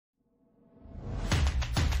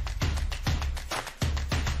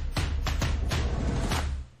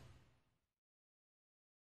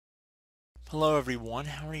Hello everyone,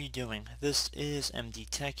 how are you doing? This is MD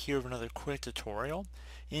Tech here with another quick tutorial.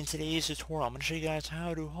 In today's tutorial, I'm going to show you guys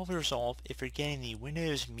how to hopefully resolve if you're getting the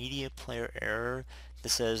Windows Media Player error that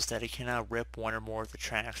says that it cannot rip one or more of the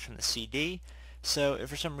tracks from the CD. So if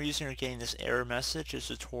for some reason you're getting this error message, this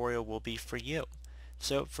tutorial will be for you.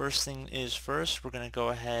 So first thing is first, we're going to go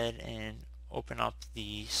ahead and open up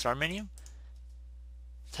the Start menu.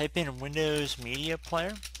 Type in Windows Media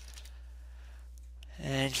Player.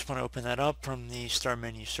 And just want to open that up from the Start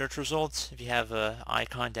menu search results. If you have an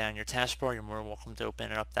icon down your taskbar, you're more than welcome to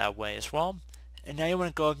open it up that way as well. And now you want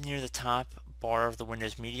to go up near the top bar of the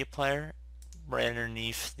Windows Media Player, right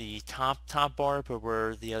underneath the top bar, but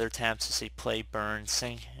where the other tabs that say Play, Burn,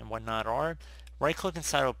 Sync, and whatnot are. Right click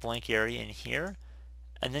inside of a blank area in here,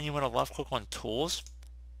 and then you want to left click on Tools,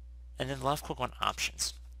 and then left click on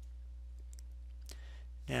Options.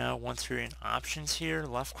 Now, once you're in Options here,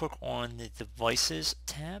 left click on the Devices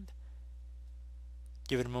tab.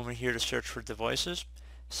 Give it a moment here to search for devices.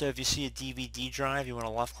 So if you see a DVD drive, you want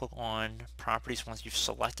to left click on Properties once you've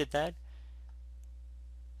selected that.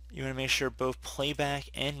 You want to make sure both playback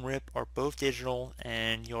and rip are both digital,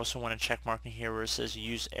 and you also want to check mark in here where it says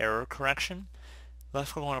Use Error Correction.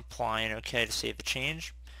 Left click on Apply and OK to save the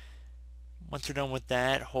change. Once you're done with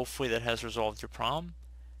that, hopefully that has resolved your problem.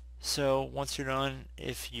 So once you're done,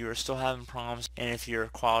 if you're still having problems and if your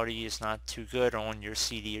quality is not too good on your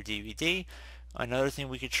CD or DVD, another thing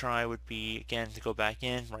we could try would be, again, to go back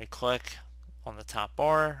in, right click on the top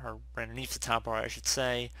bar, or right underneath the top bar I should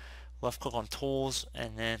say, left click on Tools,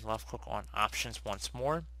 and then left click on Options once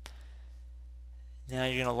more. Now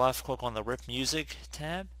you're going to left click on the Rip Music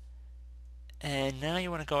tab, and now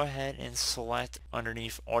you want to go ahead and select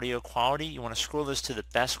underneath Audio Quality. You want to scroll this to the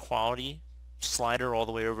Best Quality slider all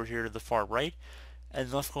the way over here to the far right,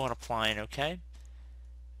 and left click on Apply and OK.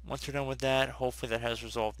 Once you're done with that, hopefully that has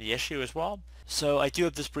resolved the issue as well. So I do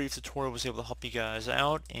hope this brief tutorial was able to help you guys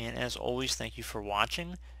out, and as always, thank you for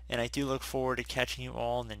watching, and I do look forward to catching you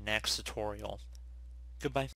all in the next tutorial. Goodbye.